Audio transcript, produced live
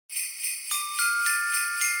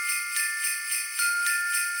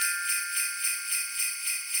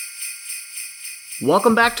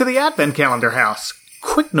Welcome back to the Advent Calendar House.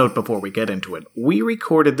 Quick note before we get into it. We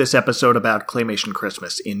recorded this episode about Claymation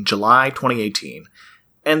Christmas in July 2018,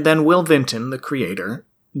 and then Will Vinton, the creator,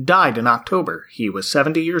 died in October. He was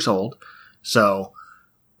 70 years old, so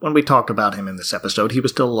when we talked about him in this episode, he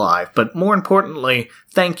was still alive. But more importantly,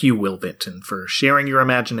 thank you, Will Vinton, for sharing your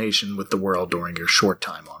imagination with the world during your short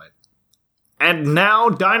time on it. And now,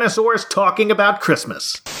 dinosaurs talking about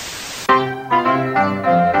Christmas.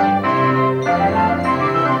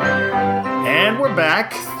 And we're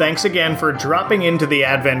back. Thanks again for dropping into the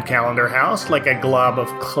Advent Calendar House like a glob of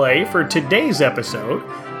clay for today's episode,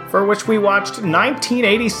 for which we watched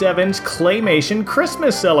 1987's Claymation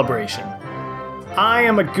Christmas Celebration. I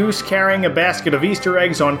am a goose carrying a basket of Easter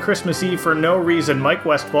eggs on Christmas Eve for no reason, Mike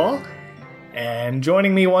Westfall. And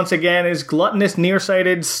joining me once again is gluttonous,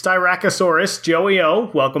 nearsighted Styracosaurus, Joey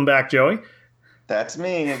O. Welcome back, Joey. That's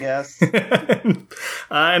me, I guess.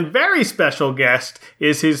 And very special guest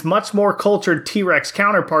is his much more cultured T-Rex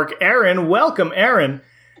counterpart, Aaron. Welcome, Aaron.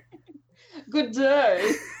 Good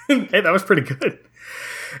day. Hey, that was pretty good.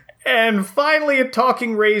 And finally, a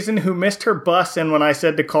talking raisin who missed her bus, and when I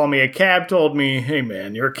said to call me a cab, told me, hey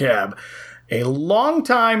man, you're a cab. A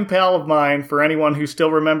longtime pal of mine, for anyone who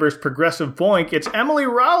still remembers Progressive Boink, it's Emily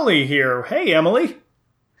Rowley here. Hey, Emily.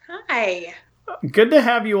 Hi. Good to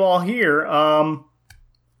have you all here.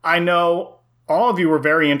 I know all of you were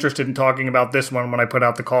very interested in talking about this one when I put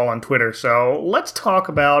out the call on Twitter, so let's talk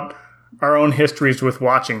about our own histories with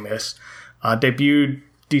watching this. Debuted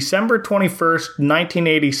December 21st,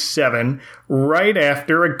 1987, right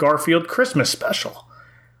after a Garfield Christmas special.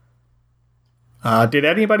 Did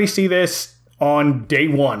anybody see this on day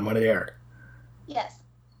one when it aired? Yes.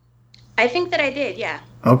 I think that I did, yeah.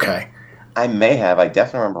 Okay. I may have. I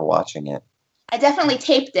definitely remember watching it. I definitely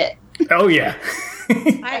taped it. Oh, yeah.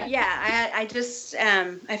 I just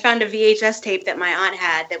found a VHS tape that my aunt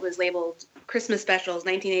had that was labeled Christmas Specials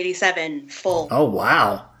 1987 full. Oh,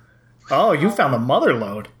 wow. Oh, you found the mother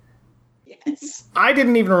lode. Yes. I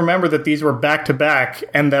didn't even remember that these were back-to-back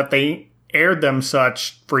and that they aired them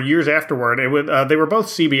such for years afterward. They were both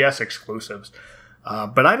CBS exclusives.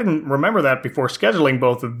 But I didn't remember that before scheduling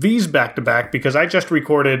both of these back-to-back because I just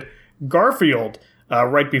recorded Garfield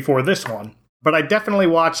right before this one. But I definitely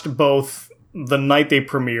watched both the night they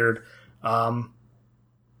premiered.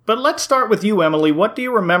 But let's start with you, Emily. What do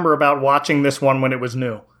you remember about watching this one when it was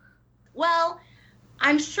new? Well,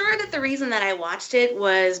 I'm sure that the reason that I watched it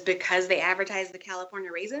was because they advertised the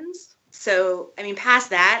California raisins. So, I mean,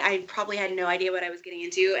 past that, I probably had no idea what I was getting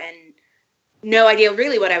into and no idea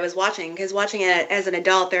really what I was watching. Because watching it as an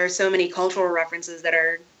adult, there are so many cultural references that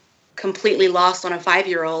are completely lost on a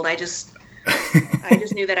 5-year-old. I just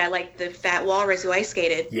knew that I liked the fat walrus who ice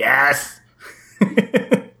skated. Yes!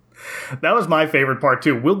 That was my favorite part,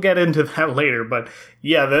 too. We'll get into that later. But,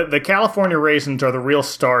 yeah, the California raisins are the real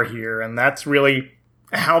star here. And that's really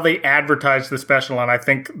how they advertised the special, and I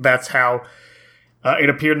think that's how it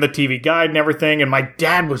appeared in the TV guide and everything, and my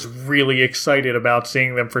dad was really excited about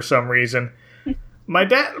seeing them for some reason. My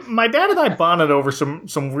dad and I bonded over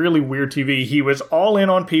some really weird TV. He was all in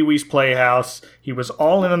on Pee-wee's Playhouse. He was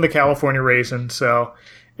all in on the California Raisins, so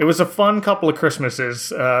it was a fun couple of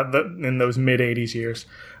Christmases in those mid-'80s years.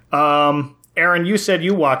 Aaron, you said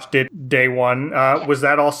you watched it day one. Yes. Was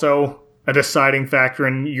that also a deciding factor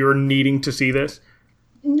in your needing to see this?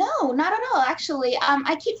 No, not at all, actually.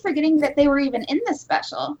 I keep forgetting that they were even in this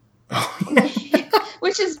special,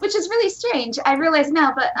 which is really strange. I realize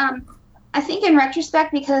now, but I think in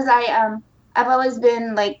retrospect, because I've always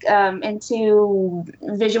been into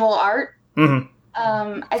visual art.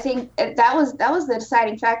 Mm-hmm. I think that was the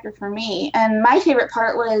deciding factor for me. And my favorite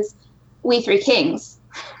part was We Three Kings.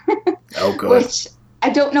 Oh, good. Which I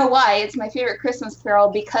don't know why. It's my favorite Christmas carol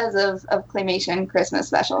because of Claymation Christmas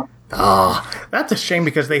Special. Ah, that's a shame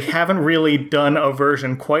because they haven't really done a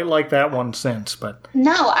version quite like that one since. But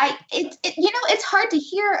no, it's hard to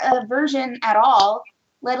hear a version at all,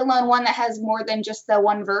 let alone one that has more than just the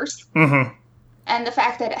one verse. Mm-hmm. And the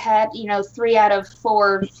fact that it had 3 out of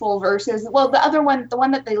 4 full verses. Well, the other one, the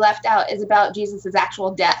one that they left out, is about Jesus'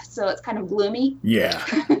 actual death, so it's kind of gloomy. Yeah.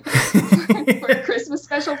 for a Christmas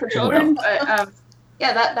special for children, Well. but.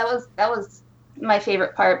 Yeah, that was my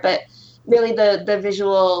favorite part, but really the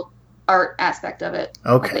visual art aspect of it.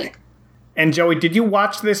 Okay. And Joey, did you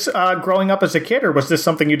watch this growing up as a kid, or was this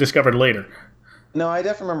something you discovered later? No, I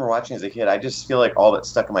definitely remember watching as a kid. I just feel like all that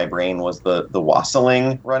stuck in my brain was the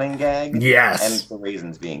wassailing running gag. Yes. And the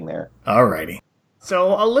raisins being there. Alrighty.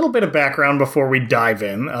 So, a little bit of background before we dive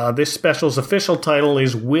in. This special's official title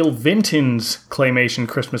is Will Vinton's Claymation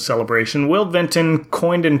Christmas Celebration. Will Vinton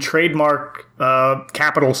coined and trademarked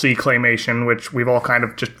capital C Claymation, which we've all kind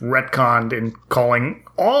of just retconned in calling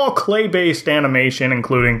all clay-based animation,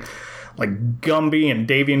 including like Gumby and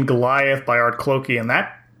Davy and Goliath by Art Clokey, and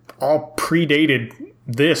that all predated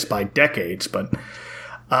this by decades, but...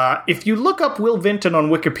 if you look up Will Vinton on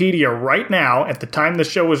Wikipedia right now, at the time the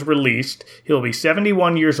show was released, he'll be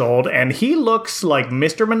 71 years old, and he looks like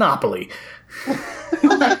Mr. Monopoly.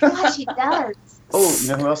 Oh my gosh, he does. Oh, you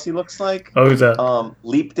know who else he looks like? Oh, who's that?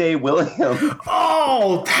 Leap Day William.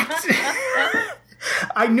 Oh, that's...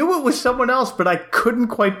 I knew it was someone else, but I couldn't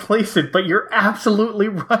quite place it, but you're absolutely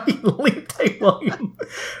right, Leap Day William.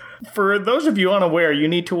 For those of you unaware, you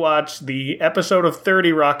need to watch the episode of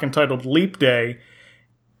 30 Rock entitled Leap Day.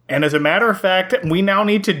 And as a matter of fact, we now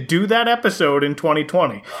need to do that episode in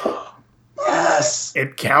 2020. Yes!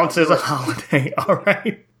 It counts as a holiday. All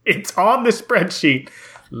right. It's on the spreadsheet.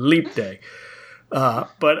 Leap Day.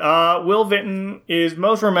 But Will Vinton is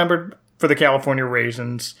most remembered for the California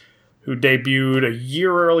Raisins, who debuted a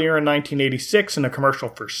year earlier in 1986 in a commercial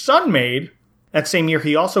for Sunmaid. That same year,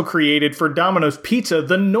 he also created for Domino's Pizza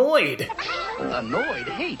the Noid. The Noid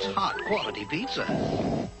hates hot quality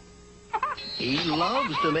pizza. He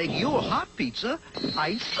loves to make your hot pizza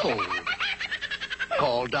ice cold.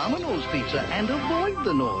 Call Domino's Pizza and avoid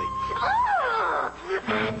the Noid.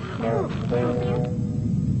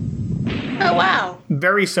 Oh, wow.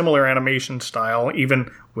 Very similar animation style,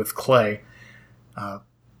 even with clay.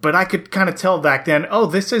 But I could kind of tell back then, oh,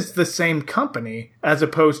 this is the same company, as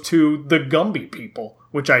opposed to the Gumby people,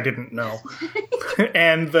 which I didn't know.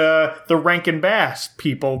 And the Rankin Bass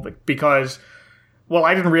people, because... Well,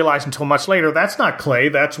 I didn't realize until much later, that's not clay,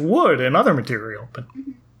 that's wood and other material.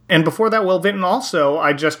 And before that, Will Vinton also,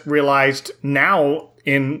 I just realized now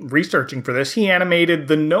in researching for this, he animated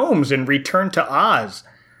the gnomes in Return to Oz.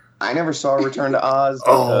 I never saw Return to Oz.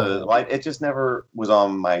 Oh. It just never was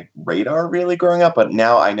on my radar really growing up, but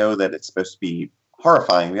now I know that it's supposed to be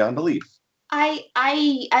horrifying beyond belief.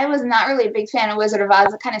 I was not really a big fan of Wizard of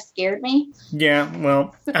Oz. It kind of scared me. Yeah,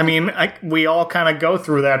 well, I mean, we all kind of go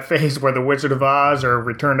through that phase where the Wizard of Oz or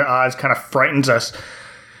Return to Oz kind of frightens us.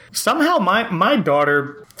 Somehow my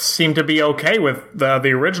daughter seemed to be okay with the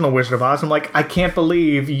original Wizard of Oz. I'm like, I can't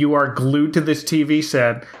believe you are glued to this TV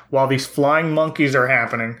set while these flying monkeys are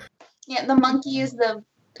happening. Yeah, the monkeys,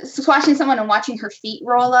 watching someone and watching her feet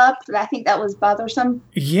roll up, I think that was bothersome.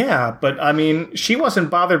 Yeah, but I mean, she wasn't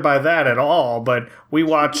bothered by that at all, but we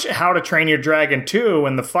watch How to Train Your Dragon 2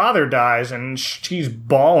 and the father dies and she's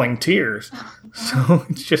bawling tears. So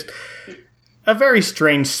it's just a very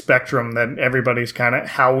strange spectrum that everybody's kind of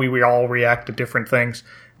how we all react to different things.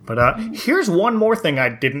 But here's one more thing I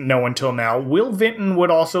didn't know until now. Will Vinton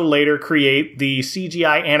would also later create the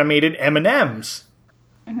CGI animated M&Ms.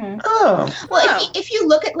 Mm-hmm. Oh. Well, if you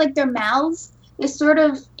look at like their mouths, it's sort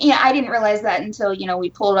of, I didn't realize that until, we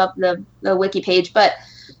pulled up the wiki page, but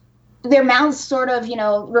their mouths sort of,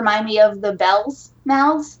 remind me of the Bells'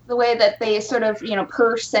 mouths, the way that they sort of,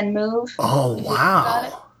 purse and move. Oh,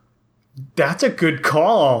 wow. That's a good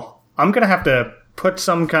call. I'm going to have to put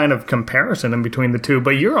some kind of comparison in between the two,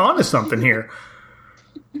 but you're onto something here.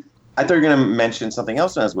 I thought you were going to mention something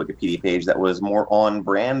else on his Wikipedia page that was more on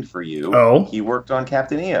brand for you. Oh? He worked on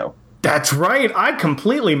Captain EO. That's right. I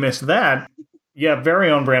completely missed that. Yeah, very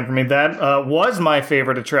on brand for me. That was my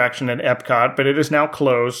favorite attraction at Epcot, but it is now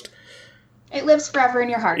closed. It lives forever in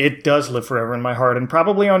your heart. It does live forever in my heart, and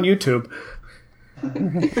probably on YouTube.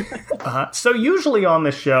 So usually on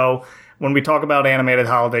this show, when we talk about animated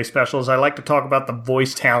holiday specials, I like to talk about the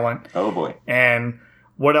voice talent. Oh, boy. And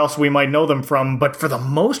what else we might know them from, but for the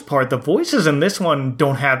most part, the voices in this one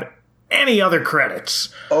don't have any other credits.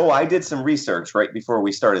 Oh, I did some research right before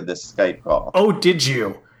we started this Skype call. Oh, did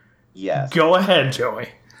you? Yes. Go ahead, Joey.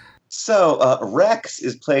 So, Rex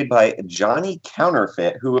is played by Johnny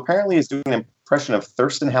Counterfeit, who apparently is doing an impression of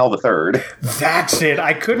Thurston Howell III. That's it.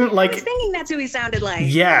 I couldn't I was thinking that's who he sounded like.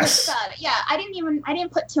 Yes. Yeah, I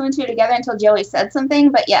didn't put two and two together until Joey said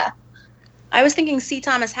something, but yeah. I was thinking C.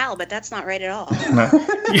 Thomas Howell, but that's not right at all.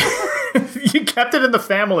 You kept it in the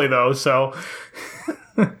family, though, so...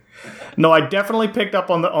 No, I definitely picked up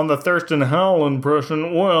on the Thurston Howell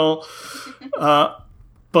impression. Well,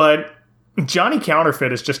 but Johnny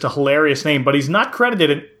Counterfeit is just a hilarious name, but he's not credited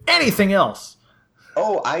in anything else.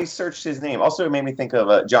 Oh, I searched his name. Also, it made me think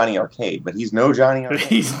of Johnny Arcade, but he's no Johnny Arcade.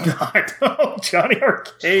 He's not. Oh, Johnny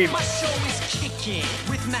Arcade. My show is kicking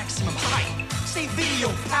with maximum hype. Say video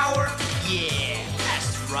power. Yeah,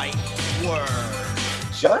 that's right. Word.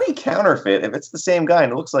 Johnny Counterfeit, if it's the same guy,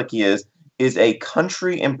 and it looks like he is is a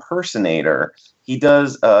country impersonator. He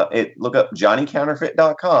does look up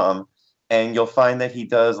JohnnyCounterfeit.com, and you'll find that he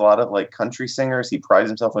does a lot of like country singers. He prides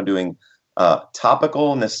himself on doing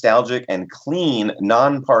topical, nostalgic, and clean,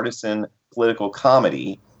 nonpartisan political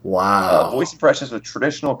comedy. Wow. Voice impressions with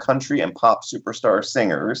traditional country and pop superstar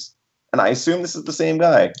singers. And I assume this is the same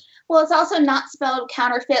guy. Well, it's also not spelled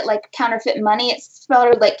counterfeit like counterfeit money. It's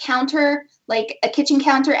spelled like counter, like a kitchen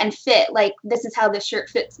counter, and fit like this is how this shirt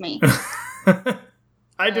fits me.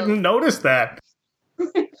 I didn't notice that.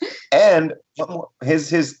 And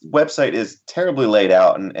his website is terribly laid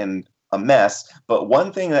out and a mess. But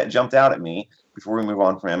one thing that jumped out at me before we move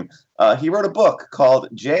on from him, he wrote a book called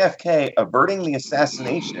JFK Averting the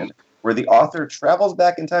Assassination, where the author travels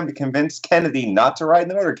back in time to convince Kennedy not to ride in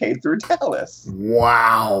the motorcade through Dallas.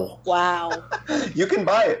 Wow. Wow. You can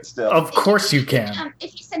buy it still. Of course you can.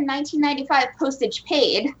 If you said 1995 postage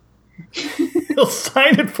paid, He'll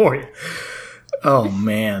sign it for you. Oh,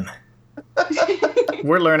 man.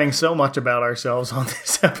 We're learning so much about ourselves on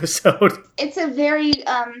this episode. it's a very,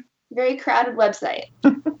 very crowded website.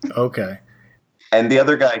 Okay. And the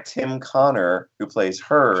other guy, Tim Connor, who plays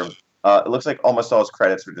Herb, it looks like almost all his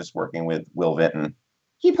credits are just working with Will Vinton.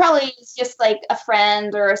 He probably is just like a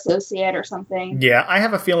friend or associate or something. Yeah, I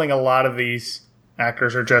have a feeling a lot of these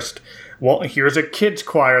actors are just, well, here's a kids'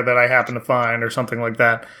 choir that I happen to find or something like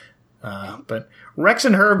that. But Rex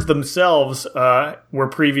and Herb themselves were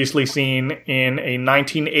previously seen in a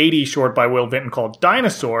 1980 short by Will Vinton called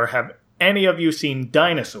Dinosaur. Have any of you seen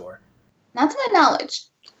Dinosaur? Not to my knowledge.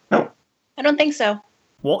 No. I don't think so.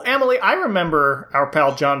 Well, Emily, I remember our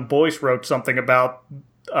pal John Boyce wrote something about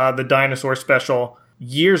the Dinosaur special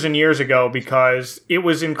years and years ago because it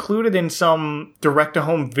was included in some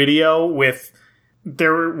direct-to-home video with,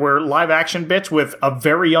 there were live-action bits with a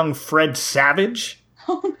very young Fred Savage,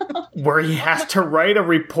 where he has to write a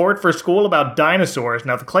report for school about dinosaurs.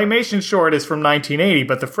 Now, the claymation short is from 1980,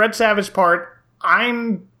 but the Fred Savage part,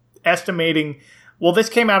 I'm estimating, well, this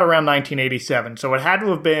came out around 1987, so it had to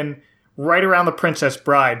have been right around The Princess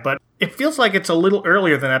Bride, but it feels like it's a little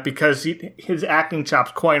earlier than that because his acting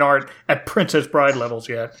chops quite aren't at Princess Bride levels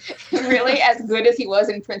yet. Really? As good as he was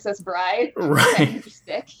in Princess Bride? Right.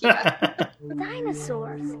 Yeah.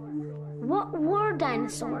 Dinosaurs. What were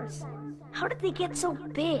dinosaurs? How did they get so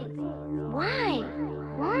big? Why?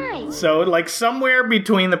 Why? So, like, somewhere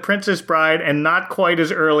between The Princess Bride and not quite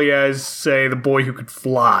as early as, say, The Boy Who Could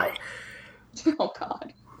Fly. Oh,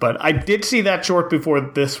 God. But I did see that short before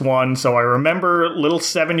this one, so I remember little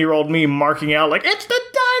 7-year-old me marking out, like, it's the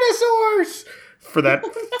dinosaurs! For that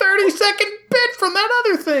 30-second bit from that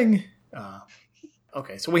other thing.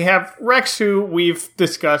 Okay, so we have Rex, who we've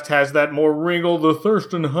discussed has that more regal, the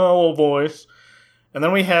Thurston Howell voice. And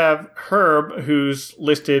then we have Herb, who's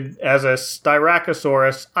listed as a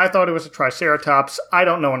Styracosaurus. I thought it was a Triceratops. I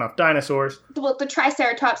don't know enough dinosaurs. Well, the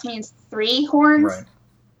Triceratops means 3 horns. Right.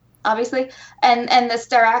 Obviously. And the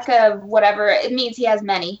Styraca, whatever, it means he has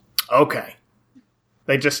many. Okay.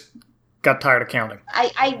 They just got tired of counting.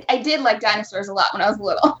 I did like dinosaurs a lot when I was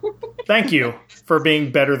little. Thank you for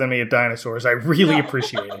being better than me at dinosaurs. I really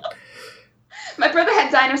appreciate it. My brother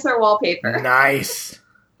had dinosaur wallpaper. Nice.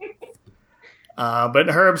 But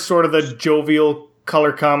Herb's sort of the jovial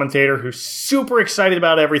color commentator who's super excited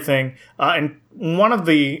about everything. And one of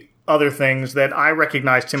the other things that I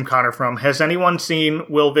recognize Tim Connor from, has anyone seen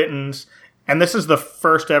Will Vinton's, and this is the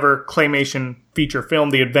first ever claymation feature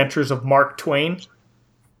film, The Adventures of Mark Twain?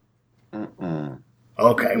 Mm-mm.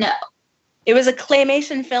 Okay. No. It was a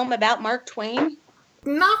claymation film about Mark Twain?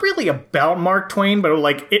 Not really about Mark Twain, but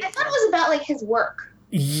like it. I thought it was about like his work.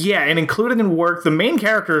 Yeah, and included in work, the main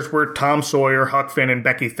characters were Tom Sawyer, Huck Finn, and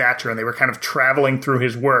Becky Thatcher, and they were kind of traveling through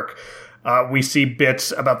his work. We see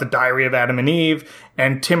bits about the Diary of Adam and Eve,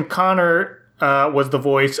 and Tim Connor was the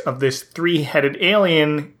voice of this 3-headed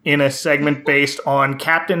alien in a segment based on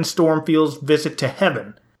Captain Stormfield's visit to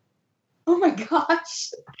heaven. Oh my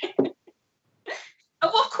gosh.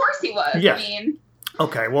 Oh, well, of course he was. Yes. I mean,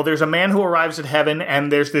 Okay, well, there's a man who arrives at heaven,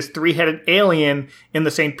 and there's this 3-headed alien in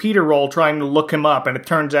the St. Peter role trying to look him up, and it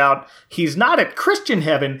turns out he's not at Christian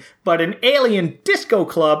heaven, but an alien disco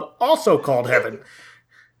club also called heaven.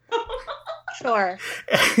 Sure.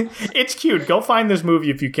 It's cute. Go find this movie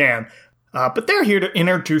if you can. But they're here to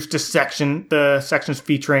introduce the sections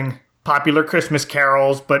featuring popular Christmas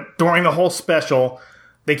carols, but during the whole special,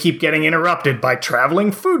 they keep getting interrupted by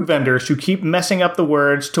traveling food vendors who keep messing up the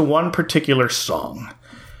words to one particular song.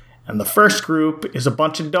 And the first group is a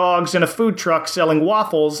bunch of dogs in a food truck selling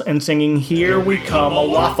waffles and singing, "Here we come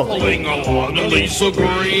a-waffling along the Lisa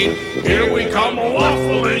Green. Here we come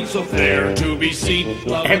a-waffling, so fair to be seen."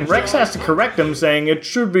 And Rex has to correct him, saying it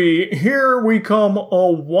should be, "Here we come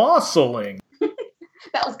a-wassling."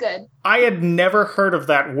 That was good. I had never heard of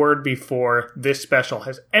that word before this special.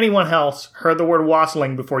 Has anyone else heard the word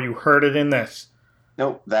wassailing before you heard it in this?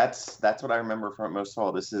 Nope, that's what I remember from it most of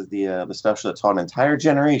all. This is the special that taught an entire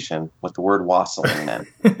generation what the word wassailing meant.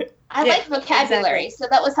 I like vocabulary, so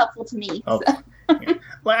that was helpful to me. Oh. So. Yeah.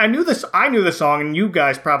 Like, I knew the song, and you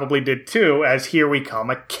guys probably did too, as "Here We Come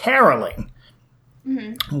a Caroling,"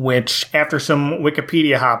 which, after some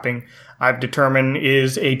Wikipedia hopping, I've determined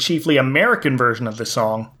is a chiefly American version of the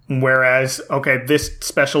song. Whereas, okay, this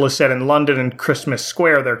special is set in London and Christmas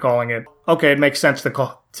Square, they're calling it. Okay, it makes sense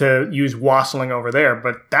to use wassailing over there,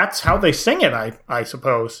 but that's how they sing it, I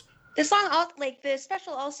suppose. The song, the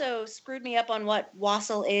special also screwed me up on what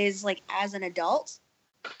wassail is, as an adult.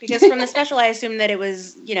 Because from the special, I assumed that it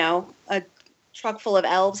was, a truck full of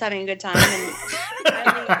elves having a good time. And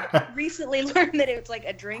I recently learned that it's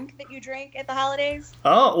a drink that you drink at the holidays.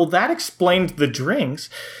 Oh, well, that explained the drinks.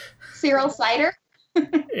 Cereal cider?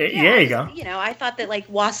 Yeah, you go. I thought that,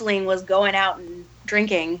 wassailing was going out and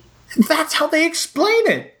drinking. That's how they explain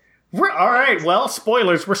it. All right, well,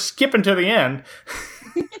 spoilers, we're skipping to the end.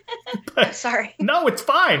 But, sorry. No, it's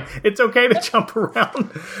fine. It's okay to jump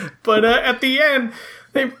around. But at the end,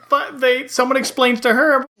 someone explains to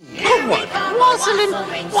her. Oh, what? Wassailing?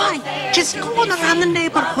 Why, just going around the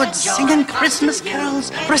neighborhood singing Christmas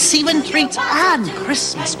carols, receiving treats, and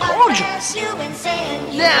Christmas cordials.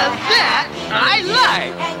 Now that I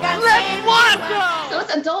like. Let's So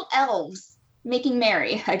it's adult elves making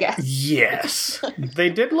merry, I guess. Yes.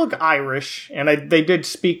 They did look Irish, and they did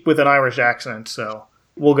speak with an Irish accent, so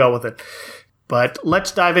we'll go with it. But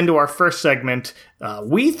let's dive into our first segment,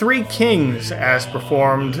 We Three Kings, as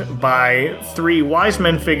performed by three wise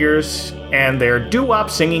men figures and their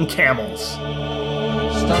doo-wop singing camels.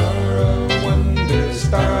 Star of wonder,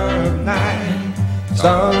 star of night,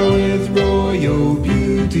 star with royal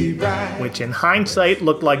beauty bright. Which in hindsight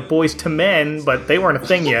looked like Boys to Men, but they weren't a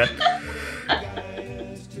thing yet.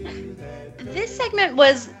 This segment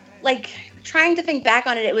was, trying to think back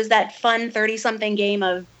on it, it was that fun 30-something game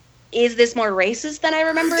of, is this more racist than I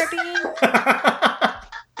remember it being?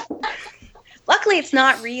 Luckily, it's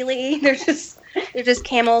not really. They're just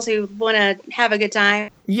camels who want to have a good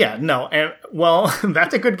time. Yeah, no, and well,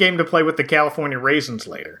 that's a good game to play with the California Raisins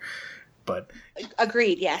later. But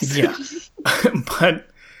agreed, yes. Yeah, but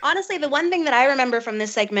honestly, the one thing that I remember from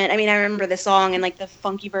this segment, I remember the song and the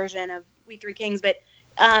funky version of We Three Kings, but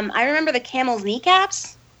I remember the camel's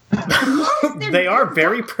kneecaps. They are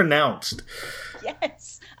very pronounced.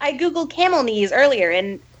 Yes. I Googled camel knees earlier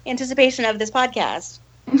in anticipation of this podcast.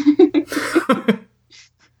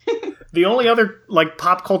 The only other,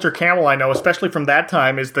 pop culture camel I know, especially from that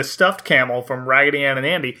time, is the stuffed camel from Raggedy Ann and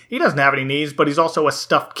Andy. He doesn't have any knees, but he's also a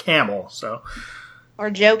stuffed camel, so. Or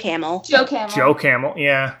Joe Camel. Joe Camel. Joe Camel,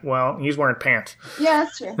 yeah. Well, he's wearing pants. Yeah,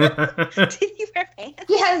 that's true. Did he wear pants?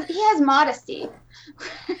 He has modesty.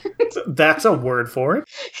 That's a word for it.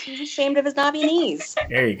 He's ashamed of his knobby knees.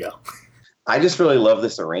 There you go. I just really love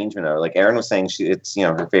this arrangement of it. Like Erin was saying, it's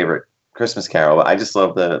her favorite Christmas carol, but I just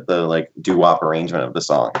love the doo-wop arrangement of the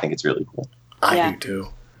song. I think it's really cool. I do too.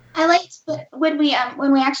 I liked when we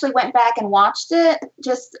actually went back and watched it.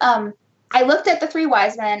 I looked at the three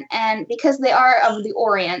wise men, and because they are of the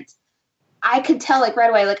Orient, I could tell right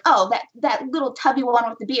away, oh, that little tubby one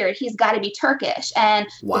with the beard, he's got to be Turkish, and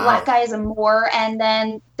the black guy is a Moor, and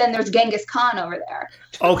then there's Genghis Khan over there.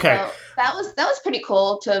 Okay, so that was pretty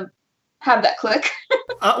cool to have that click.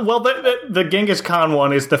 Well, the Genghis Khan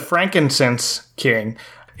one is the frankincense king.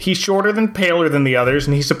 He's shorter than paler than the others,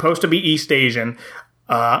 and he's supposed to be East Asian.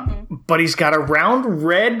 But he's got a round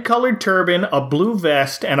red-colored turban, a blue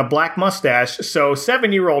vest, and a black mustache, so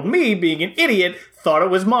 7-year-old me, being an idiot, thought it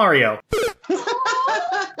was Mario.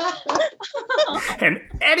 And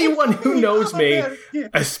anyone who knows me,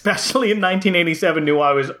 especially in 1987, knew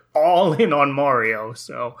I was all in on Mario,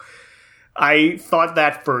 so I thought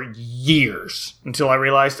that for years, until I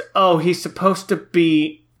realized, oh, he's supposed to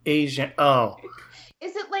be Asian. Oh.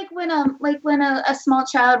 Is it when a small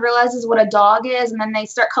child realizes what a dog is, and then they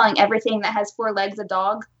start calling everything that has 4 legs a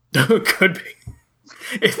dog? Could be.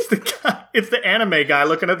 It's the anime guy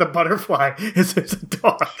looking at the butterfly. It's a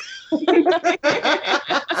dog.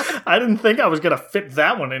 I didn't think I was going to fit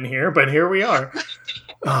that one in here, but here we are.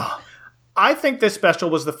 Oh. I think this special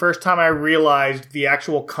was the first time I realized the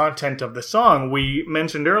actual content of the song. We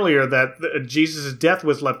mentioned earlier that Jesus' death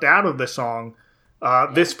was left out of the song,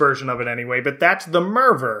 this version of it anyway, but that's the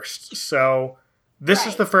Murverse. So this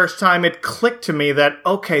is the first time it clicked to me that,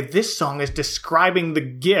 okay, this song is describing the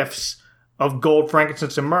gifts of gold,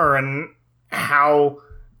 frankincense, and myrrh, and how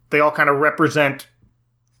they all kind of represent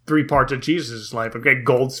 3 parts of Jesus' life. Okay,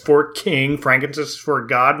 gold's for a king, frankincense is for a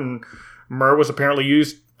god, and myrrh was apparently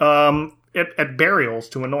used at burials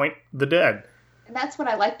to anoint the dead. And that's what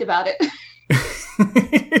I liked about it. Because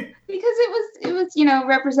it was,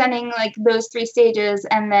 representing like those 3 stages,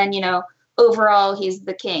 and then, overall he's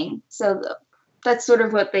the king. So that's sort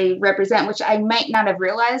of what they represent, which I might not have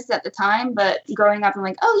realized at the time, but growing up I'm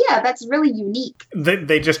like, oh yeah, that's really unique.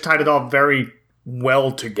 They just tied it all very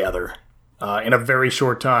well together in a very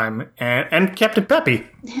short time, and kept it peppy,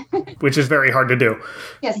 which is very hard to do.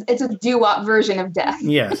 Yes, it's a doo-wop version of death.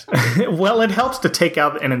 Yes. Well, it helps to take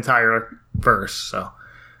out an entire verse, so...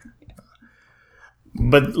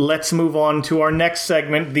 But let's move on to our next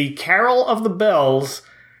segment, the Carol of the Bells,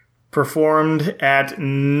 performed at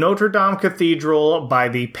Notre Dame Cathedral by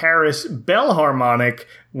the Paris Bell Harmonic,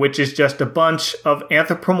 which is just a bunch of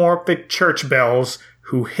anthropomorphic church bells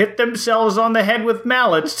who hit themselves on the head with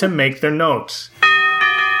mallets to make their notes.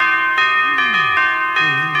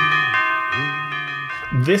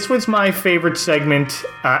 This was my favorite segment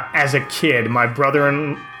as a kid. My brother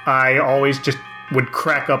and I always just would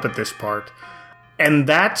crack up at this part. And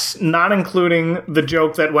that's not including the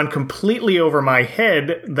joke that went completely over my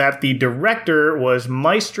head that the director was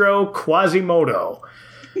Maestro Quasimodo.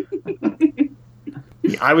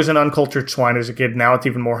 I was an uncultured swine as a kid. Now it's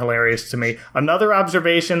even more hilarious to me. Another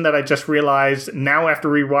observation that I just realized now after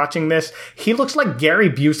rewatching this, he looks like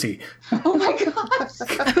Gary Busey. Oh my gosh.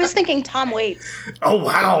 I was thinking Tom Waits. Oh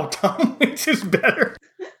wow, Tom Waits is better.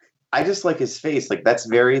 I just like his face. Like, that's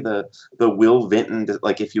very the Will Vinton.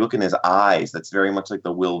 Like, if you look in his eyes, that's very much like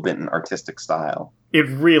the Will Vinton artistic style. It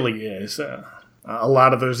really is. A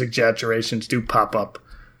lot of those exaggerations do pop up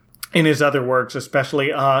in his other works,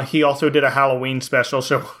 especially. He also did a Halloween special,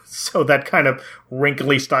 so that kind of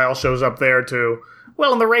wrinkly style shows up there too.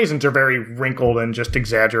 Well, and the raisins are very wrinkled and just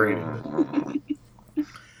exaggerated.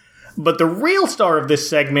 But the real star of this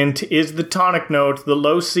segment is the tonic note, the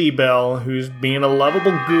low C bell, who's being a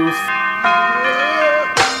lovable goof.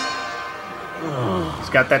 He's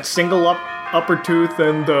got that single upper tooth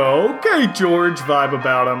and the okay, George vibe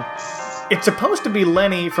about him. It's supposed to be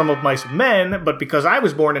Lenny from Of Mice and Men, but because I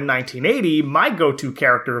was born in 1980, my go-to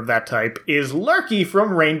character of that type is Lurky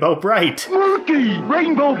from Rainbow Bright. Lurky!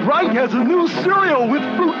 Rainbow Bright has a new cereal with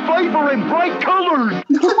fruit flavor and bright colors!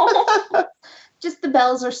 Just the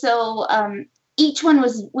bells are so each one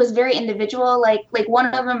was very individual. Like one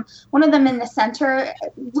of them in the center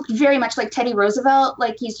looked very much like Teddy Roosevelt,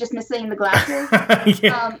 like he's just missing the glasses.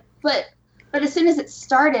 Yeah. But as soon as it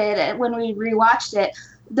started, when we rewatched it,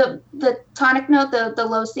 the tonic note, the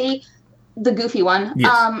low C, the goofy one, yes.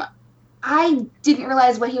 I didn't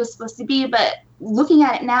realize what he was supposed to be, but looking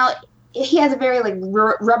at it now, he has a very like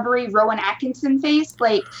rubbery Rowan Atkinson face,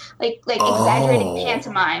 like exaggerated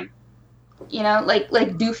pantomime.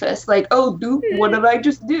 Like doofus, like, oh, doof, what did I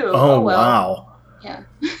just do? Oh, well. Wow. Yeah.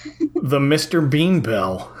 The Mr. Bean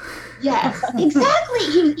Bell. Yes,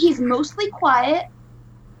 exactly. He's mostly quiet,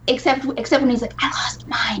 except when he's like, I lost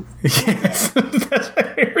mine. Yes, that's my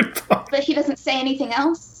favorite thought. But he doesn't say anything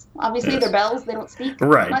else. Obviously, they're bells. They don't speak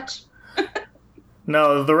much.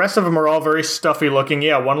 No, the rest of them are all very stuffy looking.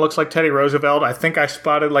 Yeah, one looks like Teddy Roosevelt. I think I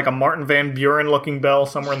spotted like a Martin Van Buren looking bell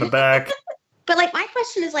somewhere in the back. But like, my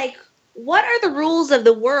question is like, what are the rules of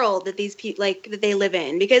the world that these people that they live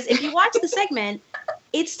in? Because if you watch the segment,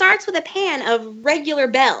 it starts with a pan of regular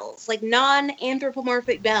bells, like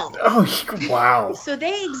non-anthropomorphic bells. Oh, wow. So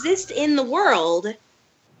they exist in the world,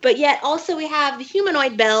 but yet also we have the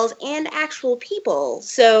humanoid bells and actual people.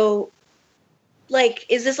 So, like,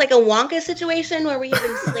 is this like a Wonka situation where we have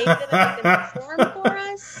enslaved them and make them perform for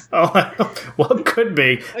us? Oh, well, it could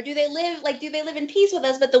be. Or do they live in peace with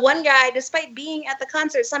us, but the one guy, despite being at the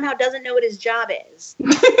concert, somehow doesn't know what his job is?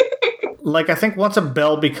 Like, I think once a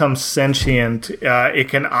bell becomes sentient, it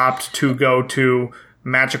can opt to go to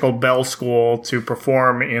magical bell school to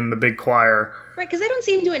perform in the big choir. Right, because they don't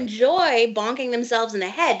seem to enjoy bonking themselves in the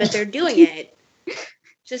head, but they're doing it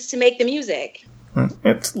just to make the music.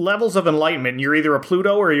 It's levels of enlightenment. You're either a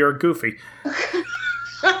Pluto or you're a Goofy.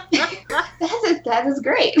 That is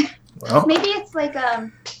great. Well, maybe it's like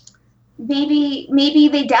maybe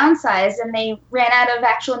they downsized and they ran out of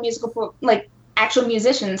actual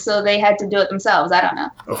musicians, so they had to do it themselves. I don't know.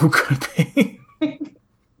 Oh, could be.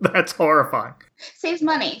 That's horrifying. Saves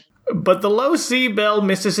money. But the low C bell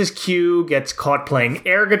misses his cue, gets caught playing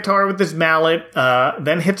air guitar with his mallet,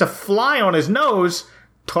 then hits a fly on his nose,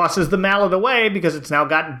 tosses the mallet away because it's now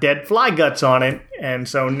got dead fly guts on it. And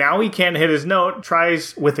so now he can't hit his note,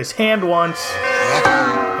 tries with his hand once,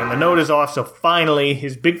 and the note is off. So finally,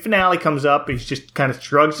 his big finale comes up. He just kind of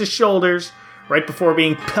shrugs his shoulders right before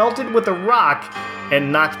being pelted with a rock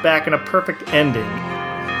and knocked back in a perfect ending.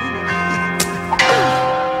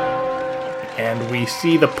 And we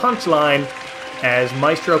see the punchline as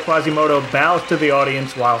Maestro Quasimodo bows to the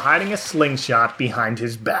audience while hiding a slingshot behind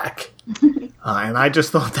his back. And I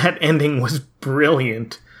just thought that ending was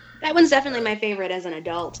brilliant. That one's definitely my favorite as an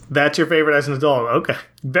adult. That's your favorite as an adult? Okay.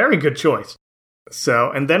 Very good choice.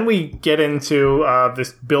 So, and then we get into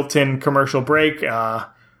this built-in commercial break.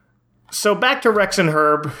 So back to Rex and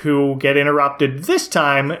Herb, who get interrupted this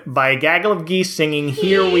time by a gaggle of geese singing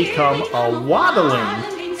 "Here We Come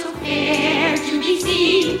A-Waddling."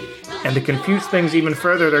 And to confuse things even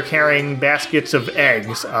further, they're carrying baskets of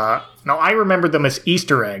eggs. Now, I remembered them as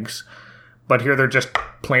Easter eggs, but here they're just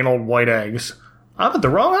plain old white eggs. But the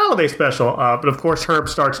wrong holiday special. But of course, Herb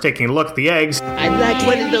starts taking a look at the eggs. I'd like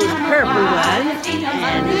one of those purple ones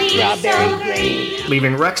and strawberry green.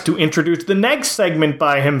 Leaving Rex to introduce the next segment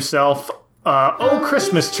by himself. Oh,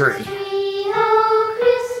 Christmas Tree.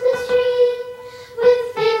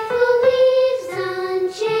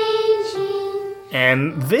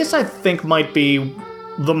 And this, I think, might be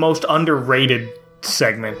the most underrated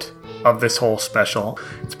segment of this whole special.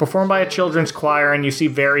 It's performed by a children's choir, and you see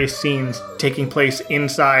various scenes taking place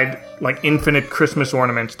inside, like, infinite Christmas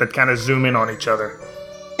ornaments that kind of zoom in on each other.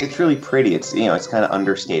 It's really pretty. It's, you know, it's kind of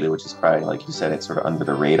understated, which is probably, like you said, it's sort of under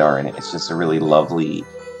the radar, and it's just a really lovely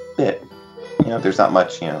bit. You know, there's not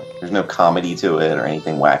much, you know, there's no comedy to it or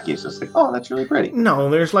anything wacky. It's just like, oh, that's really pretty. No,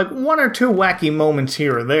 there's like one or two wacky moments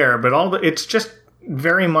here or there, but it's just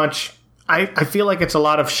very much, I feel like it's a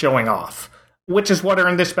lot of showing off, which is what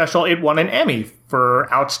earned this special. It won an Emmy for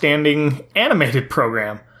Outstanding Animated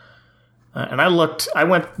Program. And I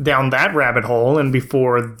went down that rabbit hole, and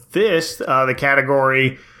before this, the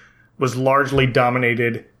category was largely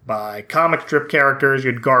dominated by comic strip characters.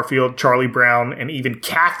 You had Garfield, Charlie Brown, and even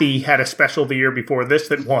Kathy had a special the year before this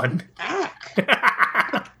that won.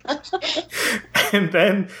 And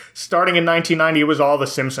then, starting in 1990, it was all The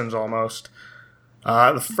Simpsons almost.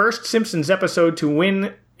 The first Simpsons episode to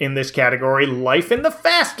win in this category, Life in the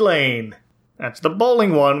Fast Lane. That's the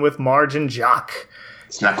bowling one with Marge and Jock.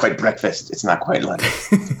 It's not quite breakfast. It's not quite lunch.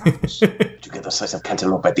 To get a slice of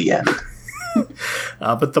cantaloupe at the end.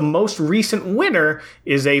 But the most recent winner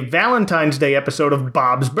is a Valentine's Day episode of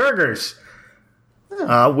Bob's Burgers.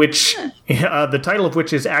 Which, the title of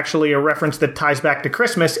which is actually a reference that ties back to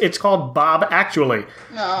Christmas. It's called Bob Actually.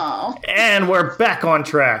 Oh. And we're back on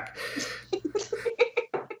track.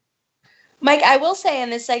 Mike, I will say in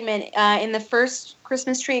this segment, in the first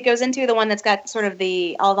Christmas tree it goes into, the one that's got sort of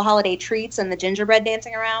all the holiday treats and the gingerbread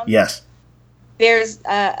dancing around. Yes. There's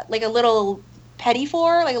like a little petit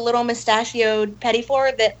four, like a little mustachioed petit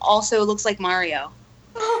four that also looks like Mario.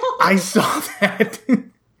 I saw that.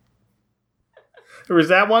 There was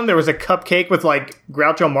that one. There was a cupcake with like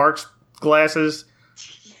Groucho Marx glasses,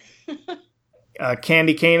 a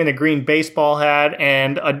candy cane and a green baseball hat,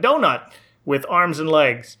 and a donut with arms and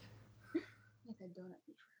legs.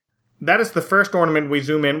 That is the first ornament we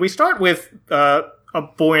zoom in. We start with a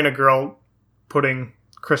boy and a girl putting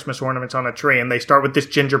Christmas ornaments on a tree, and they start with this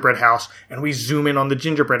gingerbread house, and we zoom in on the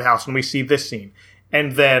gingerbread house, and we see this scene.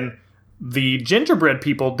 And then the gingerbread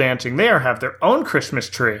people dancing there have their own Christmas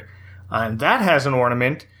tree, and that has an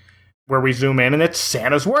ornament where we zoom in, and it's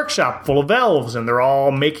Santa's workshop full of elves, and they're all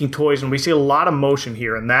making toys, and we see a lot of motion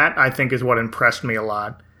here, and that, I think, is what impressed me a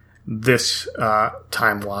lot this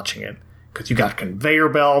time watching it. Because you got conveyor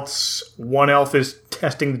belts, one elf is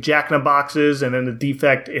testing the jack-in-the-boxes, and then the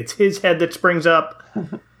defect, it's his head that springs up.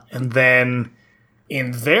 And then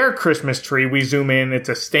in their Christmas tree, we zoom in, it's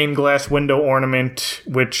a stained glass window ornament,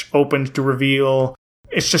 which opens to reveal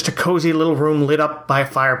it's just a cozy little room lit up by a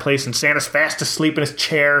fireplace, and Santa's fast asleep in his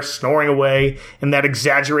chair, snoring away in that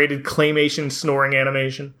exaggerated claymation snoring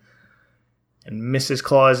animation. And Mrs.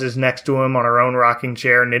 Claus is next to him on her own rocking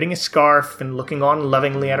chair, knitting a scarf and looking on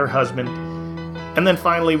lovingly at her husband. And then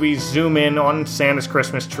finally we zoom in on Santa's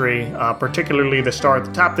Christmas tree, particularly the star at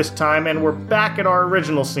the top this time, and we're back at our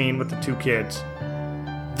original scene with the two kids.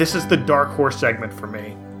 This is the dark horse segment for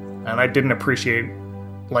me, and I didn't appreciate it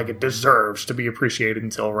like it deserves to be appreciated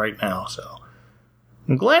until right now, so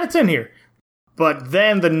I'm glad it's in here. But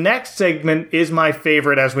then the next segment is my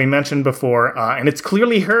favorite, as we mentioned before, and it's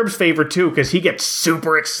clearly Herb's favorite too, because he gets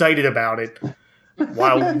super excited about it,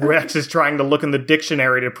 while Rex is trying to look in the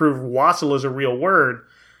dictionary to prove wassail is a real word.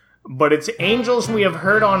 But it's Angels We Have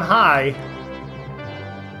Heard on High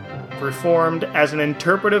performed as an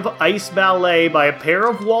interpretive ice ballet by a pair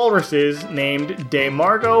of walruses named De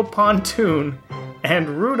Margot Pontoon and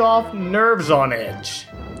Rudolph Nerves on Edge.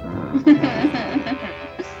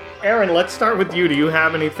 Aaron, let's start with you. Do you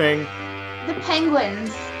have anything? The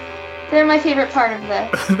penguins. They're my favorite part of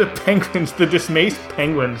this. The penguins, the dismayed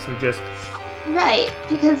penguins are just... Right,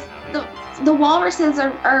 because the walruses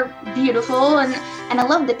are beautiful, and I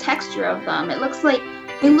love the texture of them. It looks like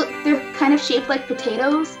they're kind of shaped like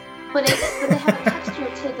potatoes, but they have a texture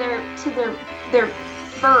to their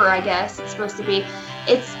fur, I guess it's supposed to be.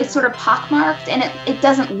 It's sort of pockmarked, and it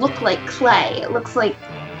doesn't look like clay. It looks like,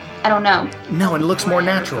 I don't know. No, it looks more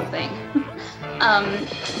natural.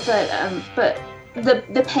 But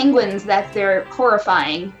the penguins that they're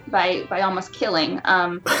horrifying by almost killing,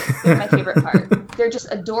 they're my favorite part. They're just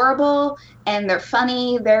adorable, and they're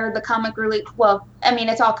funny. They're the comic relief. Well, I mean,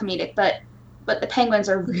 it's all comedic, but the penguins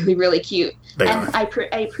are really, really cute.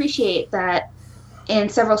 I appreciate that in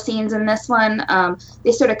several scenes in this one,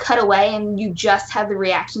 they sort of cut away and you just have the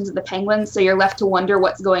reactions of the penguins, so you're left to wonder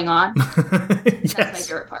what's going on. Yes. That's my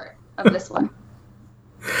favorite part of this one.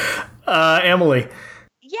 Emily.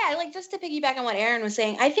 Yeah, like just to piggyback on what Aaron was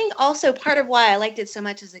saying, I think also part of why I liked it so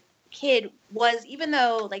much as a kid was, even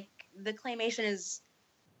though like the claymation is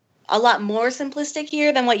a lot more simplistic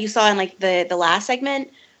here than what you saw in like the last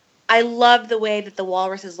segment, I loved the way that the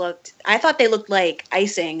walruses looked. I thought they looked like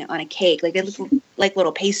icing on a cake. Like they looked like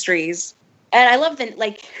little pastries. And I love the,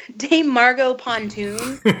 like, Dame Margot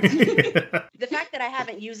Pontoon. The fact that I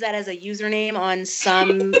haven't used that as a username on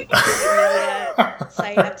some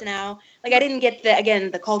site up to now. Like, I didn't get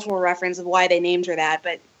the cultural reference of why they named her that,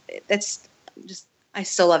 but that's just, I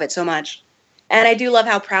still love it so much. And I do love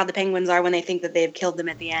how proud the penguins are when they think that they've killed them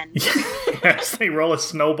at the end. Yes, they roll a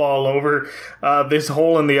snowball over this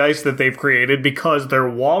hole in the ice that they've created because they're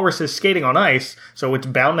walruses skating on ice, so it's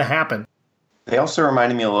bound to happen. They also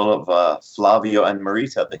reminded me a little of Flavio and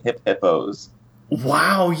Marita, the hip hippos.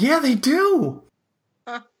 Wow, yeah, they do.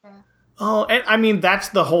 Oh, and I mean, that's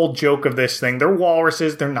the whole joke of this thing. They're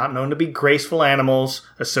walruses. They're not known to be graceful animals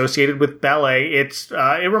associated with ballet. It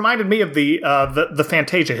reminded me of the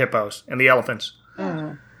Fantasia hippos and the elephants.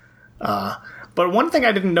 But one thing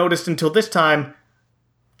I didn't notice until this time,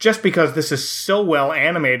 just because this is so well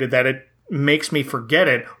animated that it makes me forget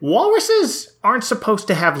it, walruses aren't supposed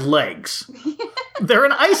to have legs. They're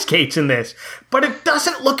in ice skates in this, but it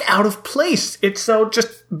doesn't look out of place. It's so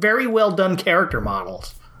just very well done character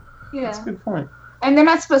models. Yeah. That's a good point. And they're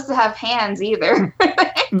not supposed to have hands either.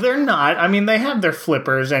 They're not. I mean, they have their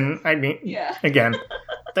flippers, and I mean, again,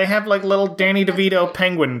 they have like little Danny DeVito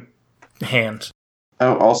penguin hands.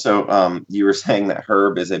 Oh, also, you were saying that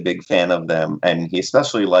Herb is a big fan of them, and he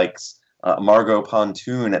especially likes Margot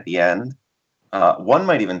Pontoon at the end. One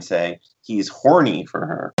might even say he's horny for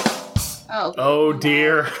her. Oh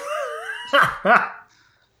dear.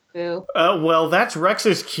 Boo. Well, that's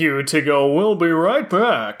Rex's cue to go, we'll be right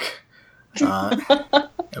back.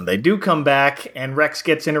 And they do come back, and Rex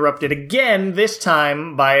gets interrupted again, this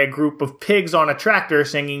time by a group of pigs on a tractor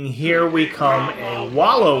singing, "Here We Come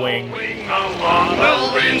A-Wallowing."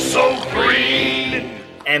 A-wallowing so green.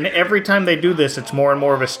 And every time they do this, it's more and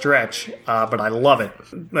more of a stretch, but I love it.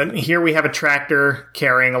 And here we have a tractor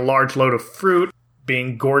carrying a large load of fruit,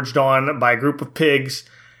 being gorged on by a group of pigs,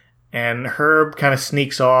 and Herb kind of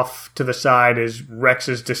sneaks off to the side as Rex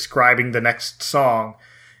is describing the next song.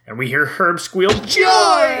 And we hear Herb squeal,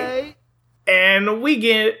 "Joy!" And we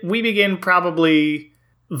begin probably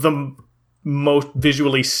the most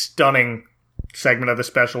visually stunning segment of the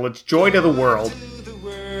special. It's "Joy to the World."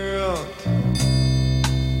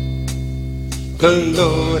 The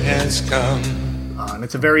Lord has come. And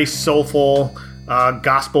it's a very soulful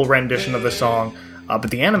gospel rendition of the song. But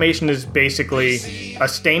the animation is basically a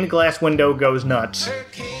stained glass window goes nuts.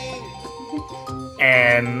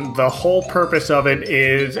 And the whole purpose of it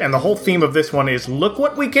is, and the whole theme of this one is, look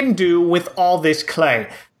what we can do with all this clay.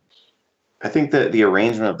 I think that the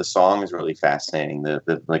arrangement of the song is really fascinating.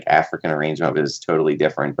 The like African arrangement of it is totally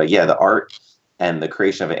different. But yeah, the art and the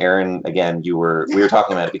creation of it, Aaron, again, we were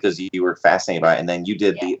talking about it because you were fascinated by it, and then you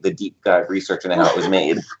did the deep dive research into how it was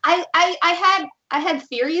made. I had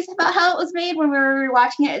theories about how it was made when we were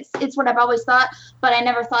rewatching it. It's what I've always thought, but I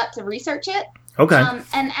never thought to research it. Okay.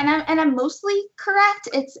 And I'm mostly correct.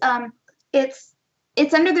 It's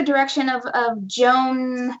under the direction of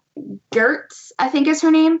Joan Gertz, I think is her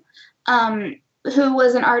name, who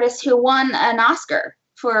was an artist who won an Oscar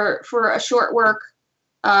for a short work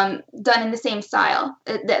done in the same style.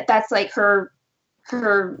 That's like her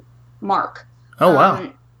mark. Oh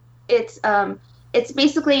wow. It's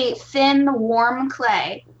basically thin, warm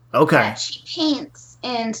clay. Okay. That she paints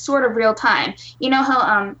in sort of real time. You know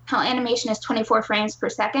how animation is 24 frames per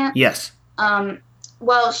second? Yes.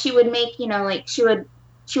 Well, she would make, she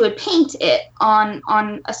would paint it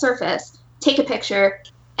on a surface, take a picture,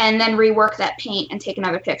 and then rework that paint and take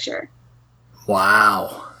another picture.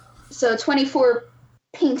 Wow. So 24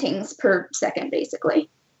 paintings per second, basically.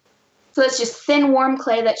 So it's just thin, warm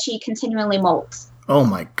clay that she continually molds. Oh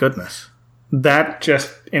my goodness. That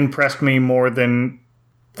just impressed me more than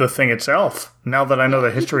the thing itself, now that I know the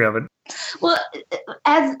history of it. Well,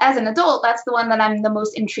 as an adult, that's the one that I'm the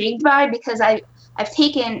most intrigued by, because I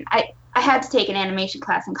had to take an animation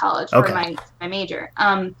class in college for my major.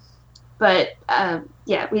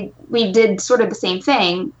 We did sort of the same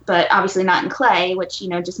thing, but obviously not in clay, which,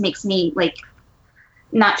 just makes me like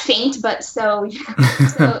not faint, but so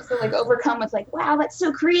overcome with like, wow, that's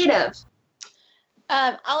so creative.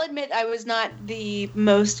 I'll admit I was not the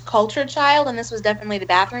most cultured child, and this was definitely the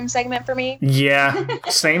bathroom segment for me. Yeah,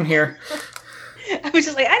 same here. I was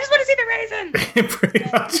just like, I just want to see the raisin. Pretty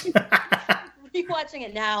much. Rewatching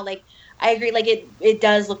it now, like, I agree, like, it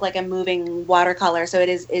does look like a moving watercolor, so it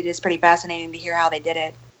is pretty fascinating to hear how they did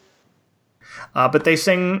it. But they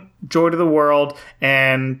sing Joy to the World,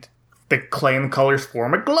 and the clay and colors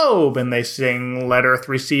form a globe, and they sing Let Earth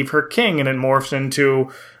Receive Her King, and it morphs into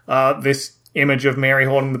this image of Mary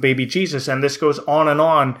holding the baby Jesus, and this goes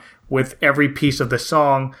on with every piece of the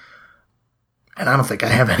song. And I don't think I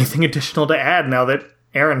have anything additional to add now that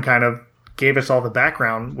Aaron kind of gave us all the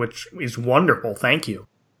background, which is wonderful. Thank you.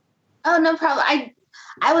 Oh, no problem.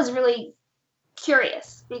 I was really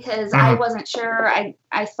curious because I wasn't sure.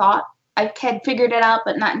 I thought I had figured it out,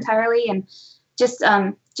 but not entirely. And just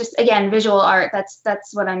again, visual art, that's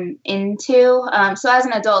what I'm into. So as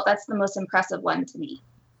an adult, that's the most impressive one to me.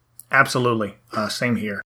 Absolutely. Same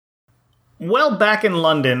here. Well, back in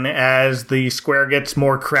London, as the square gets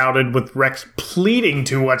more crowded with Rex pleading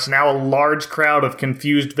to what's now a large crowd of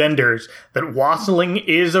confused vendors that wassailing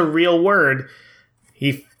is a real word,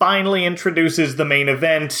 he finally introduces the main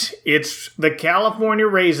event. It's the California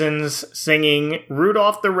Raisins singing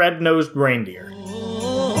Rudolph the Red-Nosed Reindeer.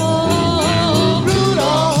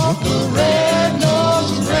 Rudolph the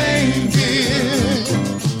Red-Nosed Reindeer.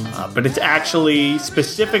 But it's actually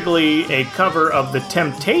specifically a cover of the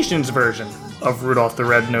Temptations version of Rudolph the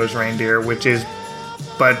Red-Nosed Reindeer,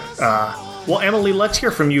 well, Emily, let's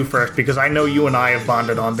hear from you first, because I know you and I have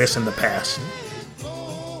bonded on this in the past.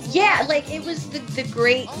 Yeah, like, it was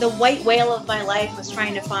the white whale of my life was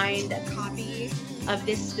trying to find a copy of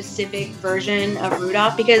this specific version of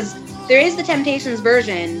Rudolph, because there is the Temptations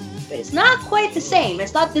version, but it's not quite the same.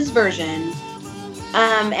 It's not this version.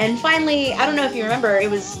 And finally, I don't know if you remember, it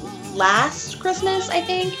was last Christmas, I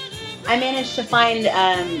think, I managed to find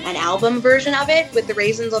an album version of it with the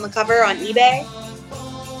raisins on the cover on eBay,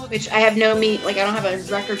 which I have I don't have a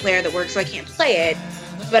record player that works, so I can't play it,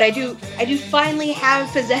 but I do finally have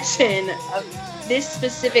possession of this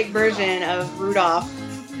specific version of Rudolph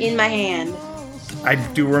in my hand. I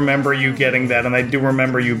do remember you getting that, and I do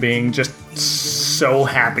remember you being just so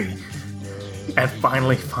happy at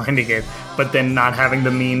finally finding it, but then not having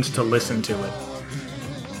the means to listen to it.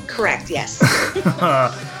 Correct, yes.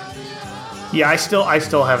 Yeah, I still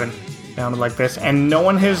haven't found it like this, and no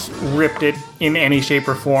one has ripped it in any shape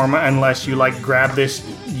or form unless you grab this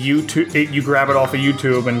you grab it off of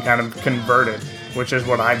YouTube and kind of convert it, which is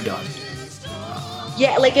what I've done.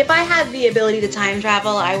 Yeah, like if I had the ability to time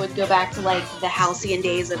travel, I would go back to the halcyon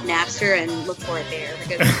days of Napster and look for it there,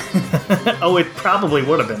 because oh, it probably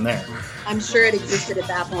would have been there. I'm sure it existed at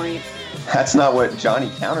that point. That's not what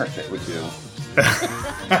Johnny Counterfeit would do.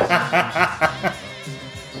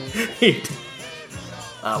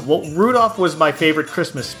 Well, Rudolph was my favorite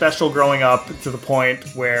Christmas special growing up, to the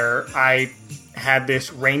point where I had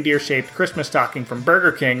this reindeer-shaped Christmas stocking from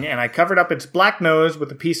Burger King, and I covered up its black nose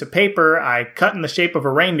with a piece of paper I cut in the shape of a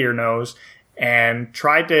reindeer nose and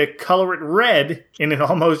tried to color it red in an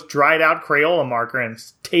almost dried-out Crayola marker and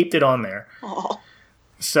taped it on there. Aww.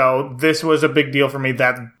 So this was a big deal for me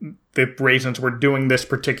that the Raisins were doing this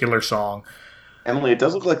particular song. Emily, it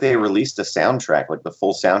does look like they released a soundtrack, like the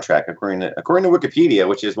full soundtrack, according to Wikipedia,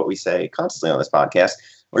 which is what we say constantly on this podcast.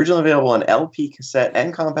 Originally available on LP, cassette,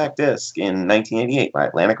 and compact disc in 1988 by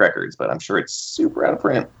Atlantic Records, but I'm sure it's super out of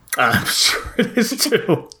print. I'm sure it is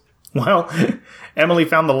too. Well, Emily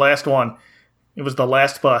found the last one. It was the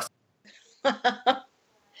last bus. If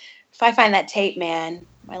I find that tape, man,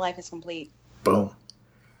 my life is complete. Boom.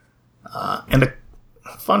 And a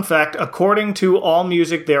fun fact, according to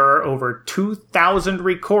AllMusic, there are over 2,000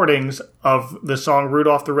 recordings of the song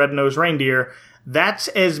Rudolph the Red-Nosed Reindeer. That's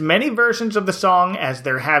as many versions of the song as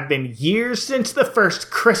there have been years since the first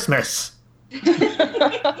Christmas.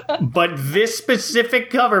 But this specific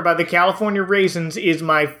cover by the California Raisins is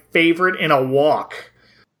my favorite in a walk.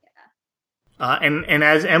 And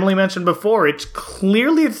as Emily mentioned before, it's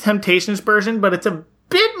clearly the Temptations version, but it's a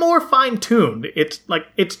bit more fine-tuned. It's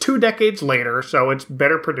 2 decades later, so it's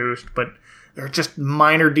better produced, but there are just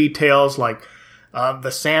minor details like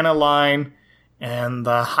the Santa line and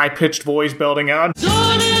the high-pitched voice belting out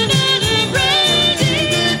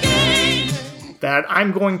that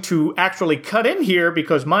I'm going to actually cut in here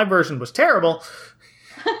because my version was terrible.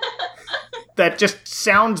 That just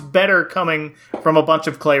sounds better coming from a bunch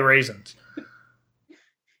of clay raisins.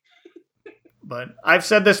 But I've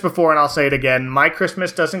said this before and I'll say it again. My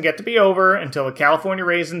Christmas doesn't get to be over until the California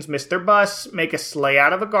Raisins miss their bus, make a sleigh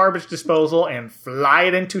out of a garbage disposal, and fly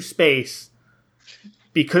it into space.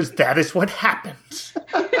 Because that is what happens.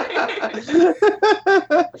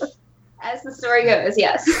 As the story goes,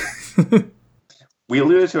 yes. We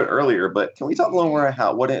alluded to it earlier, but can we talk a little more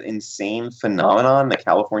about what an insane phenomenon the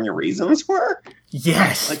California Raisins were?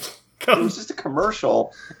 Yes. It was just a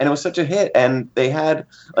commercial, and it was such a hit. And they had,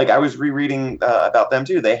 I was rereading about them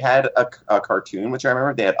too. They had a cartoon, which I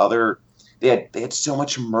remember. They had so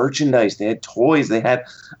much merchandise. They had toys. I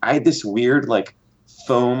had this weird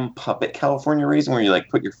foam puppet California Raisin where you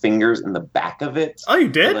put your fingers in the back of it. Oh, you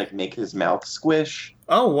did? And, make his mouth squish.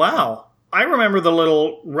 Oh, wow. I remember the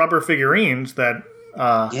little rubber figurines that.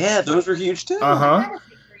 Yeah, those were huge too.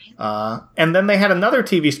 And then they had another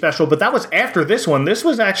TV special, but that was after this one. This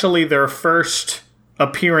was actually their first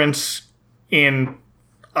appearance in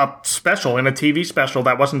a special, in a TV special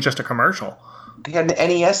that wasn't just a commercial. They had an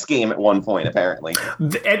NES game at one point, apparently.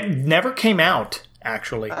 It never came out,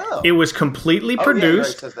 actually. Oh. It was completely produced. Yeah, right,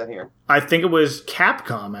 it says that here. I think it was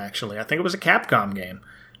Capcom, actually. I think it was a Capcom game.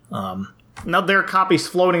 Now, there are copies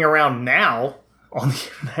floating around now on the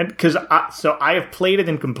internet, because I have played it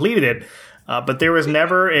and completed it, but there was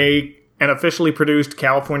never an officially produced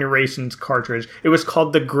California Raisins cartridge. It was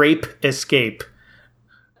called the Grape Escape.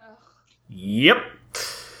 Oh. Yep.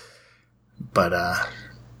 But I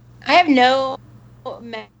have no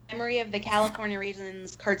memory of the California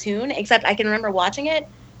Raisins cartoon, except I can remember watching it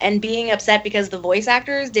and being upset because the voice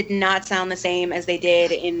actors did not sound the same as they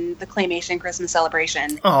did in the Claymation Christmas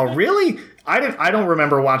Celebration. Oh, really? I don't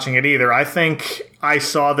remember watching it either. I think I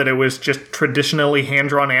saw that it was just traditionally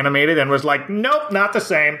hand-drawn animated and was like, nope, not the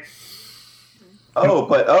same.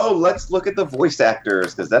 Let's look at the voice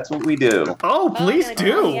actors, because that's what we do. Oh, please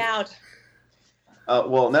do.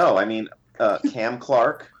 Well, no, I mean, Cam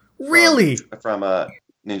Clark. Really? From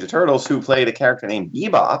Ninja Turtles, who played a character named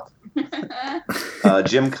Bebop.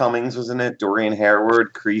 Jim Cummings was in it, Dorian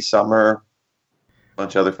Harewood, Cree Summer, a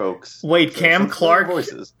bunch of other folks. Wait, Cam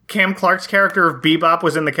Clark's character of Bebop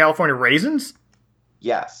was in the California Raisins?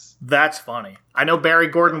 Yes. That's funny. I know Barry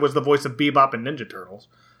Gordon was the voice of Bebop in Ninja Turtles.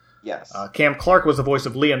 Yes. Cam Clark was the voice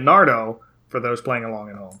of Leonardo, for those playing along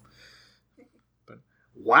at home. But,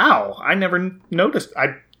 wow, I never noticed.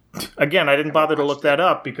 I didn't bother to look that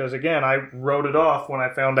up because, again, I wrote it off when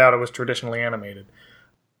I found out it was traditionally animated.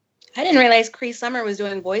 I didn't realize Cree Summer was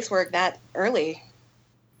doing voice work that early.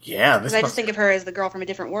 Yeah. Because I just think of her as the girl from a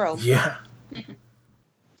different world. Yeah.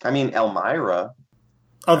 I mean, Elmira.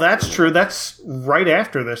 Oh, that's true. That's right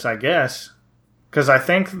after this, I guess. Because I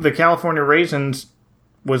think the California Raisins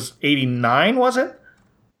was 89, was it?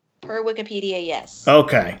 Per Wikipedia, yes.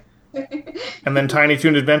 Okay. And then Tiny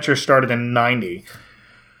Toon Adventure started in 90.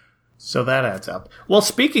 So that adds up. Well,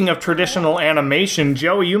 speaking of traditional animation,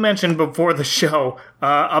 Joey, you mentioned before the show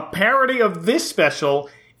a parody of this special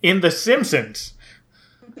in The Simpsons.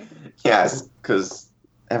 Yes, because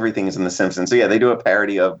everything is in The Simpsons. So yeah, they do a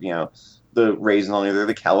parody of, the raisin, only they're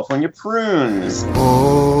the California prunes.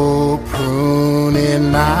 Oh, pruny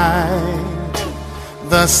night,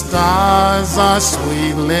 the stars are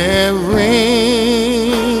sweetly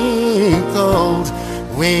wrinkled.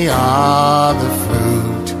 We are the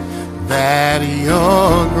fruit that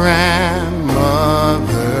your grandmother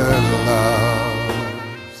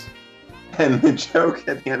loves. And the joke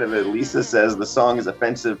at the end of it, Lisa says the song is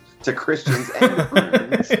offensive to Christians and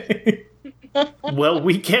prunes. Well,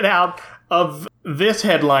 we get out of this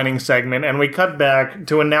headlining segment and we cut back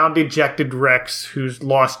to a now dejected Rex who's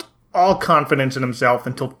lost all confidence in himself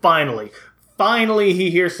until finally he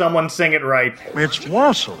hears someone sing it right. It's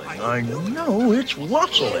wassailing. I know it's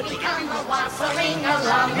wassailing.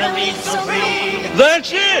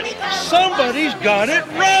 That's it! Somebody's got it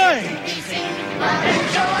right!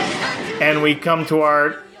 And we come to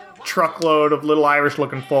our truckload of little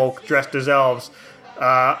Irish-looking folk dressed as elves.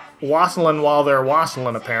 Wassailing while they're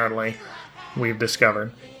wassailing, apparently, we've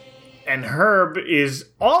discovered. And Herb is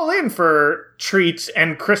all in for treats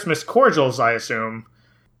and Christmas cordials, I assume.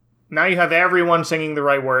 Now you have everyone singing the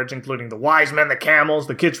right words, including the wise men, the camels,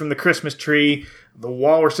 the kids from the Christmas tree, the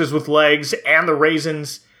walruses with legs, and the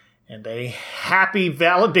raisins, and a happy,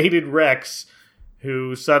 validated Rex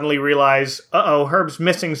who suddenly realize, Herb's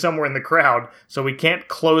missing somewhere in the crowd, so we can't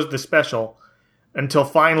close the special. Until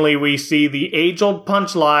finally we see the age-old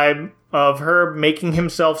punchline of Herb making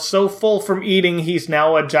himself so full from eating he's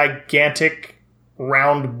now a gigantic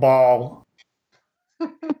round ball.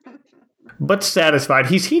 But satisfied.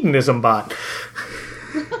 He's hedonism bot.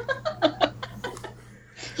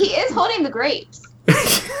 He is holding the grapes.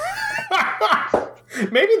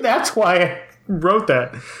 Maybe that's why I wrote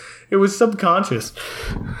that. It was subconscious.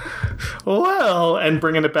 Well, and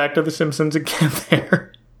bringing it back to The Simpsons again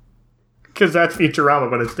there. Because that's Futurama,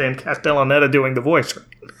 but it's Dan Castellaneta doing the voice.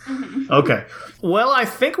 Mm-hmm. Okay. Well, I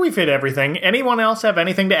think we've hit everything. Anyone else have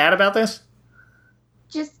anything to add about this?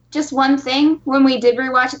 Just one thing. When we did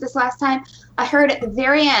rewatch it this last time, I heard at the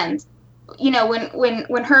very end,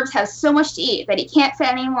 when Herbs has so much to eat that he can't fit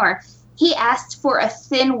anymore, he asked for a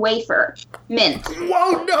thin wafer mint.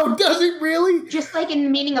 Whoa, no, does he really? Just like in The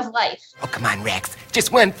Meaning of Life. Oh, come on, Rex.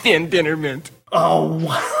 Just one thin dinner mint. Oh,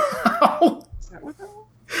 wow.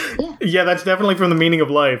 Yeah, that's definitely from The Meaning of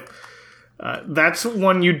Life. That's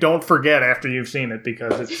one you don't forget after you've seen it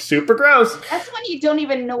because it's super gross. That's one you don't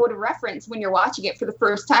even know what to reference when you're watching it for the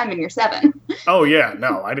first time and you're 7. Oh, yeah.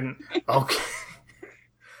 No, I didn't. Okay.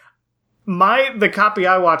 The copy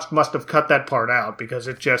I watched must have cut that part out because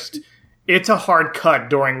it's a hard cut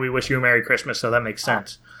during We Wish You a Merry Christmas, so that makes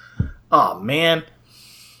sense. Oh, man.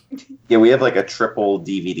 Yeah, we have like a triple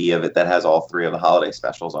DVD of it that has all 3 of the holiday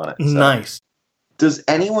specials on it. So. Nice. Does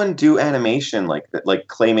anyone do animation like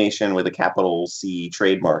claymation with a capital C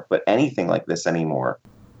trademark, but anything like this anymore?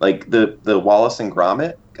 Like the Wallace and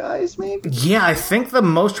Gromit guys, maybe? Yeah, I think the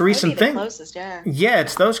most recent thing. Closest, yeah. Yeah,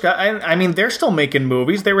 it's those guys. I mean, they're still making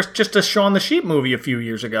movies. There was just a Shaun the Sheep movie a few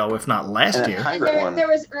years ago, if not last year. There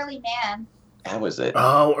was Early Man. That was it.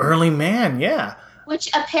 Oh, Early Man, yeah.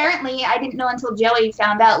 Which apparently, I didn't know until Joey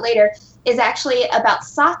found out later, is actually about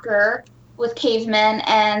soccer with cavemen,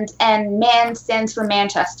 and MAN stands for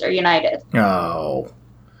Manchester United. Oh.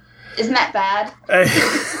 Isn't that bad?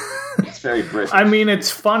 It's very British. I mean, it's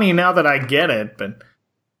funny now that I get it, but...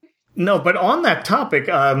 No, but on that topic,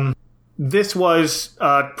 this was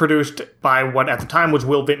produced by what at the time was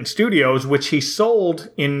Will Vinton Studios, which he sold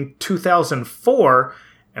in 2004,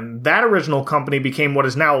 and that original company became what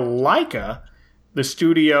is now Laika, the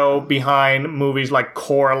studio behind movies like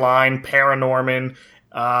Coraline, Paranorman,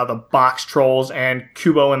 the Box Trolls, and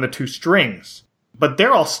Kubo and the Two Strings. But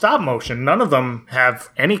they're all stop motion. None of them have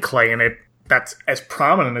any clay in it that's as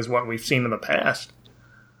prominent as what we've seen in the past.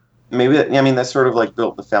 Maybe that's sort of like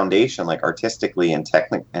built the foundation, like artistically and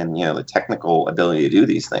the technical ability to do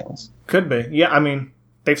these things. Could be. Yeah, I mean,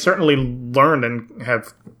 they've certainly learned and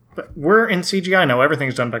have... We're in CGI now.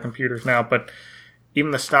 Everything's done by computers now, but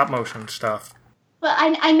even the stop motion stuff. But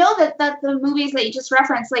I know that the movies that you just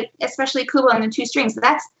referenced, like especially Kubo and the Two Strings,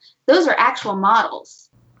 those are actual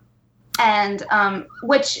models, and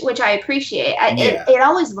which I appreciate. It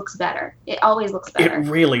always looks better. It always looks better. It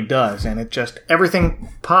really does, and everything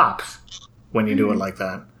pops when you do it like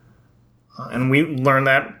that. And we learned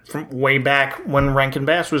that from way back when Rankin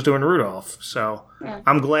Bass was doing Rudolph. So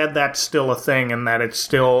I'm glad that's still a thing and that it's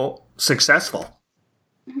still successful.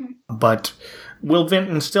 Mm-hmm. But Will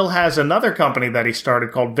Vinton still has another company that he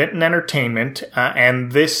started called Vinton Entertainment,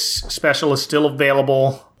 and this special is still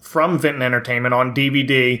available from Vinton Entertainment on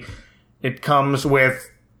DVD. It comes with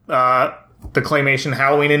the Claymation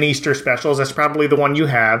Halloween and Easter specials. That's probably the one you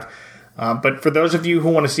have. But for those of you who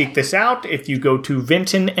want to seek this out, if you go to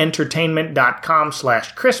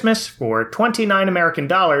vintonentertainment.com/Christmas for $29 American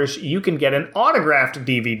dollars, you can get an autographed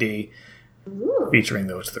DVD featuring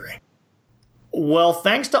those 3. Well,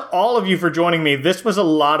 thanks to all of you for joining me. This was a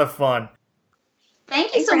lot of fun.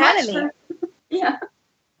 Thank you so much for yeah.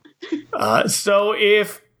 So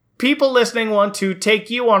if people listening want to take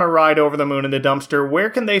you on a ride over the moon in the dumpster, where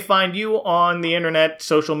can they find you on the internet,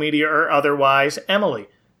 social media, or otherwise? Emily?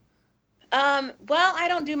 Well, I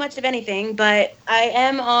don't do much of anything, but I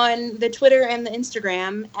am on the Twitter and the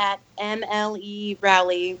Instagram at MLE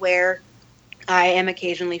Rowley, where I am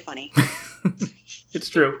occasionally funny. It's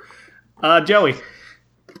true. Joey?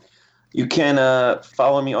 You can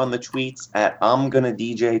follow me on the tweets at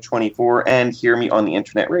I'mGonnaDJ24 and hear me on the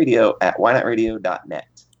internet radio at whynotradio.net.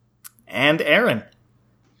 And Aaron?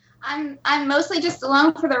 I'm mostly just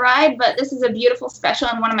along for the ride, but this is a beautiful special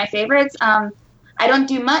and one of my favorites. I don't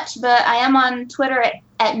do much, but I am on Twitter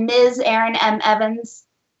at Ms. Aaron M. Evans.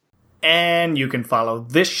 And you can follow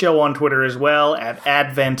this show on Twitter as well at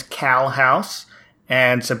AdventCalHouse,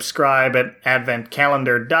 and subscribe at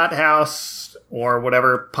adventcalendar.house or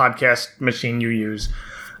whatever podcast machine you use.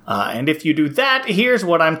 And if you do that, here's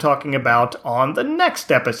what I'm talking about on the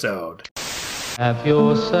next episode. Have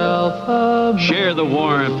yourself a... Share the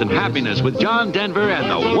warmth and happiness with John Denver and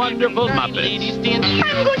the Wonderful Muppets.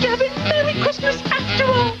 I'm going to have a Merry Christmas after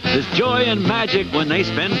all. There's joy and magic when they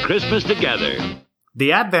spend Christmas together.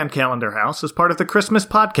 The Advent Calendar House is part of the Christmas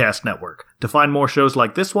Podcast Network. To find more shows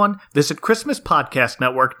like this one, visit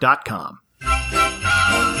ChristmasPodcastNetwork.com.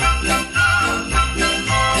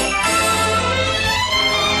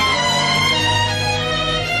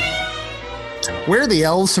 We're the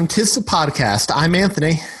elves from Tis the Podcast. I'm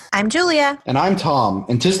Anthony. I'm Julia. And I'm Tom.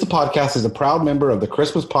 And Tis the Podcast is a proud member of the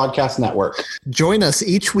Christmas Podcast Network. Join us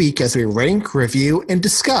each week as we rank, review, and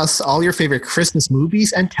discuss all your favorite Christmas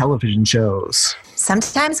movies and television shows.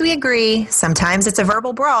 Sometimes we agree, sometimes it's a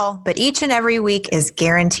verbal brawl, but each and every week is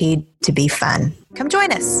guaranteed to be fun. Come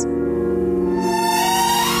join us.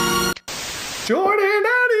 Jordan,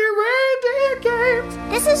 Eddie, Randy, Games.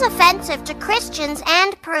 This is offensive to Christians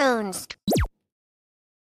and prunes.